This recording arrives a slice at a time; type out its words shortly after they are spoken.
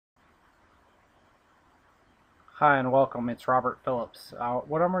Hi and welcome, it's Robert Phillips.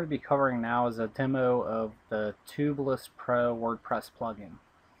 What I'm going to be covering now is a demo of the Tubeless Pro WordPress plugin.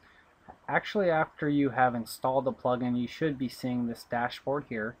 Actually, after you have installed the plugin, you should be seeing this dashboard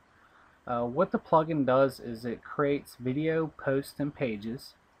here. What the plugin does is it creates video, posts, and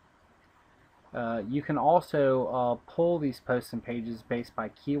pages. You can also pull these posts and pages based by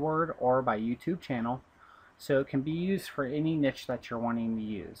keyword or by YouTube channel, so it can be used for any niche that you're wanting to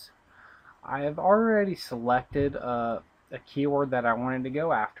use. I have already selected a keyword that I wanted to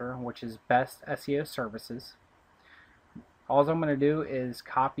go after, which is best SEO services. All I'm going to do is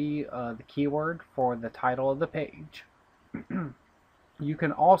copy the keyword for the title of the page. You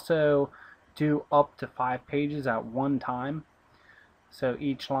can also do up to 5 pages at one time, so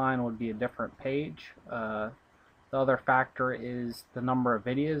each line would be a different page. The other factor is the number of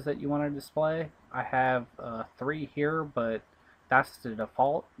videos that you want to display. I have 3 here, but that's the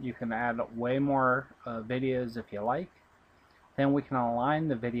default. You can add way more videos if you like. Then we can align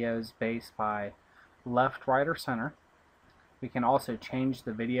the videos based by left, right, or center. We can also change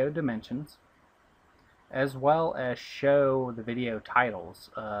the video dimensions, as well as show the video titles.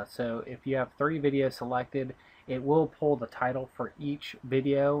 So if you have 3 videos selected, it will pull the title for each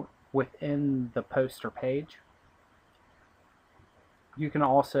video within the post or page. You can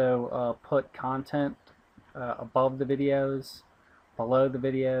also put content above the videos, below the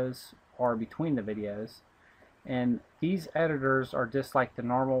videos, or between the videos. And these editors are just like the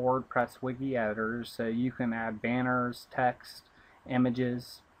normal WordPress wiki editors, so you can add banners, text,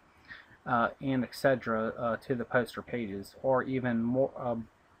 images, and etc. To the poster pages, or even more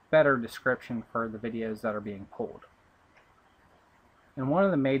better description for the videos that are being pulled. And one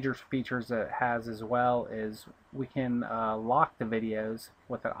of the major features that it has as well is we can lock the videos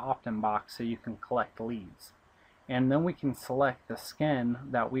with an opt-in box so you can collect leads. And then we can select the skin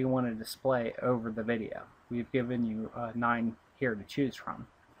that we want to display over the video. We've given you 9 here to choose from.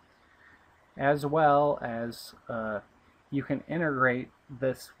 As well as you can integrate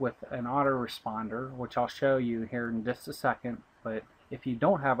this with an autoresponder, which I'll show you here in just a second. But if you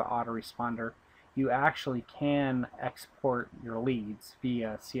don't have an autoresponder, you actually can export your leads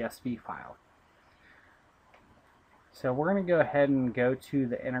via CSV file. So we're going to go ahead and go to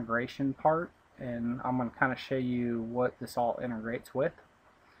the integration part, and I'm going to kind of show you what this all integrates with.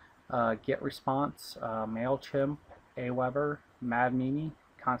 GetResponse, MailChimp, Aweber, MadMimi,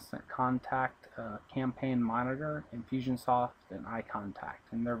 Constant Contact, Campaign Monitor, Infusionsoft, and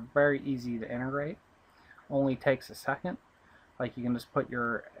iContact. And they're very easy to integrate. Only takes a second. Like, you can just put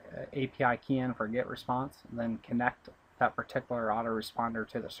your API key in for GetResponse and then connect that particular autoresponder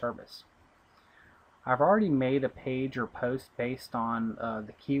to the service. I've already made a page or post based on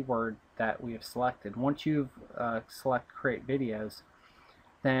the keyword that we have selected. Once you've select create videos,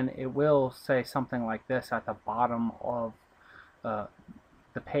 then it will say something like this at the bottom of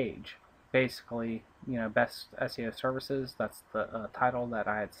the page. Basically, you know, best SEO services, that's the title that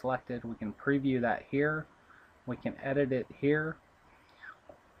I had selected. We can preview that here, we can edit it here,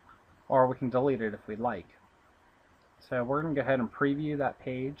 or we can delete it if we'd like. So we're going to go ahead and preview that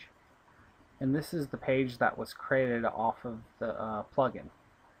page. And this is the page that was created off of the plugin.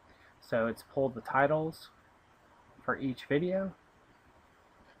 So it's pulled the titles for each video,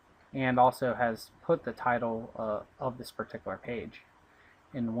 and also has put the title of this particular page.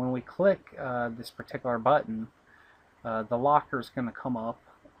 And when we click this particular button, the locker is going to come up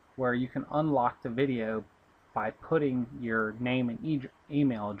where you can unlock the video by putting your name and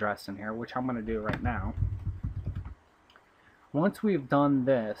email address in here, which I'm going to do right now. Once we've done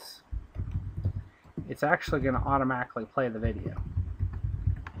this, it's actually going to automatically play the video.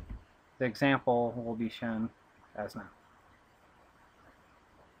 The example will be shown as now.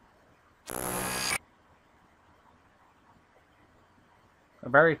 A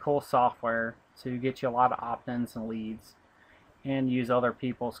very cool software to get you a lot of opt-ins and leads, and use other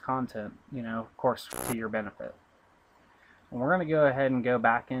people's content, you know, of course, to your benefit. And we're going to go ahead and go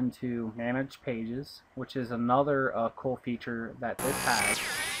back into Manage Pages, which is another cool feature that this has.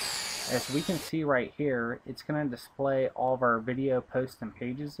 As we can see right here, it's going to display all of our video posts and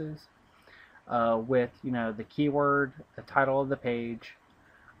pages with, you know, the keyword, the title of the page,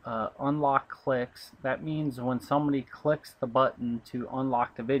 unlock clicks. That means when somebody clicks the button to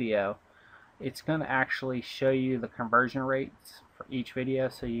unlock the video, it's going to actually show you the conversion rates for each video,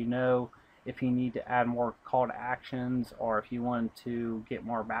 so you know if you need to add more call to actions, or if you want to get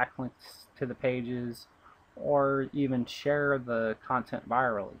more backlinks to the pages, or even share the content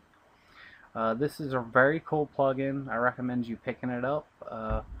virally. This is a very cool plugin. I recommend you picking it up.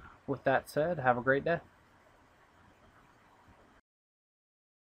 With that said, have a great day.